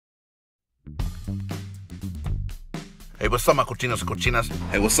Hey, what's up, my cochinos and cochinas?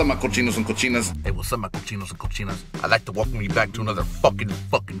 Hey, what's up, my cochinos and cochinas? Hey, what's up, my cochinos and cochinas? I'd like to welcome you back to another fucking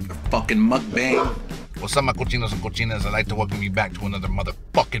mukbang. What's up, my cochinos and cochinas? I'd like to welcome you back to another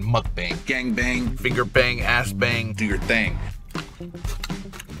motherfucking mukbang. Gang bang. Finger bang, ass bang. Do your thing.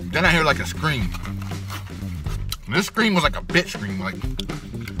 Then I hear like a scream. And this scream was like a bitch scream. Like,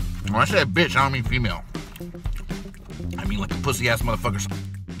 when I say bitch, I don't mean female. I mean like a pussy ass motherfucker.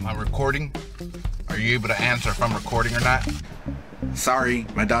 Am I recording? Are you able to answer if I'm recording or not? Sorry,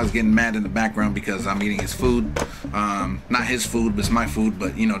 my dog's getting mad in the background because I'm eating his food. Not his food, but it's my food,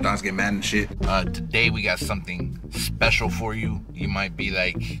 but you know, dogs get mad and shit. Today we got something special for you. You might be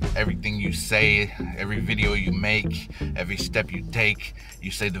like, everything you say, every video you make, every step you take,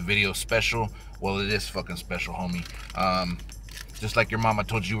 you say the video's special. Well, it is fucking special, homie. Just like your mama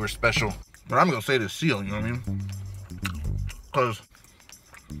told you were special. But I'm gonna say this seal, you know what I mean? Because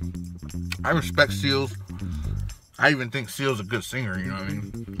I respect Seals. I even think Seal's a good singer, you know what I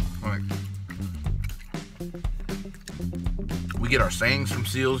mean? Like, we get our sayings from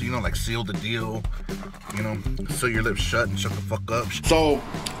Seals, you know, like seal the deal, you know, seal your lips shut and shut the fuck up. So,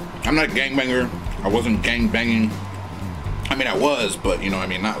 I'm not a gangbanger. I wasn't gangbanging. I mean, I was, but, you know, I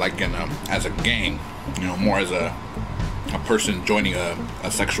mean, not like in as a gang, you know, more as a person joining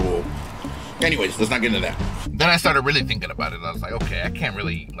a sexual. Anyways, let's not get into that. Then I started really thinking about it. I was like, okay, I can't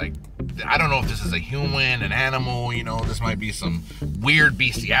really, like, I don't know if this is a human, an animal, you know, this might be some weird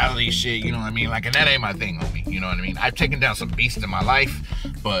bestiality shit, you know what I mean? Like, and that ain't my thing, homie, you know what I mean? I've taken down some beasts in my life,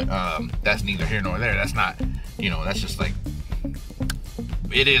 but that's neither here nor there. That's not, you know, that's just like,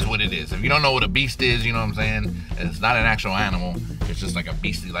 it is what it is. If you don't know what a beast is, you know what I'm saying? It's not an actual animal. It's just like a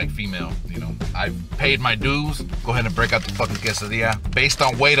beastly like female, you know. I've paid my dues. Go ahead and break out the fucking quesadilla. Based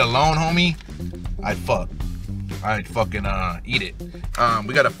on weight alone, homie, I'd fucking eat it.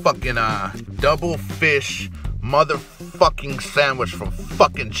 We got a fucking double fish motherfucking sandwich from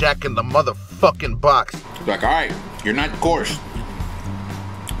fucking Jack in the motherfucking Box. Like, all right, your ninth course,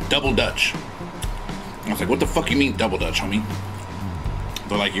 double Dutch. I was like, what the fuck you mean double Dutch, homie?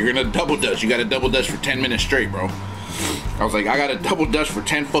 They're like, you're gonna double Dutch. You got to double Dutch for 10 minutes straight, bro. I was like, I got to double Dutch for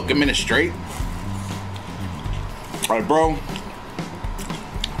 10 fucking minutes straight? All right, bro.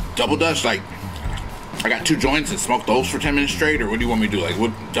 Double Dutch, like, I got 2 joints and smoke those for 10 minutes straight, or what do you want me to do? Like,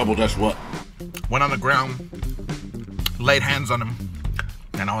 what double Dutch what? Went on the ground, laid hands on him,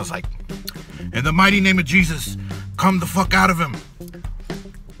 and I was like, in the mighty name of Jesus, come the fuck out of him.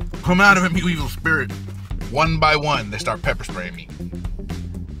 Come out of him, you evil spirit. One by one, they start pepper spraying me.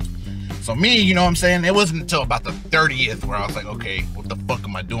 So me, you know what I'm saying? It wasn't until about the 30th where I was like, okay, what the fuck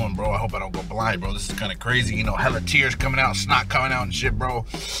am I doing, bro? I hope I don't go blind, bro. This is kind of crazy, you know, hella tears coming out, snot coming out and shit, bro.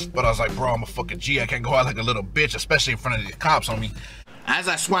 But I was like, bro, I'm a fucking G. I can't go out like a little bitch, especially in front of the cops on me. As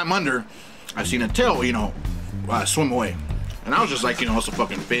I swam under, I seen a tail, you know, swim away. And I was just like, you know, it's a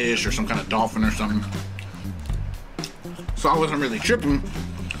fucking fish or some kind of dolphin or something. So I wasn't really tripping.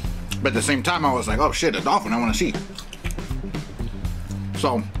 But at the same time, I was like, oh shit, a dolphin, I want to see.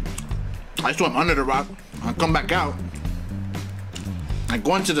 So I swim under the rock, I come back out, I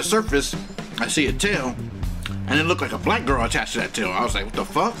go into the surface, I see a tail, and it looked like a black girl attached to that tail. I was like, what the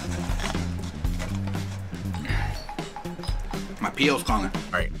fuck? My PO's calling.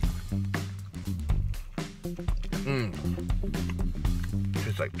 All right.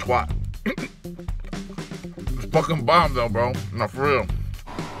 It's like twat. It's fucking bomb though, bro. Not for real.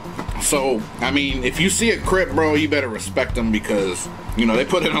 So, I mean, if you see a Crip, bro, you better respect them because, you know, they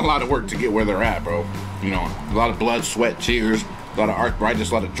put in a lot of work to get where they're at, bro. You know, a lot of blood, sweat, tears, a lot of arthritis,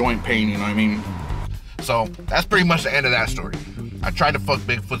 a lot of joint pain, you know what I mean? So, that's pretty much the end of that story. I tried to fuck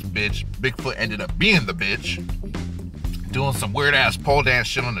Bigfoot's bitch. Bigfoot ended up being the bitch, doing some weird ass pole dance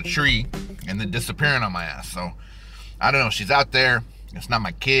shit on the tree, and then disappearing on my ass. So, I don't know, she's out there. It's not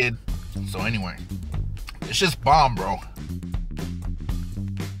my kid. So anyway, it's just bomb, bro.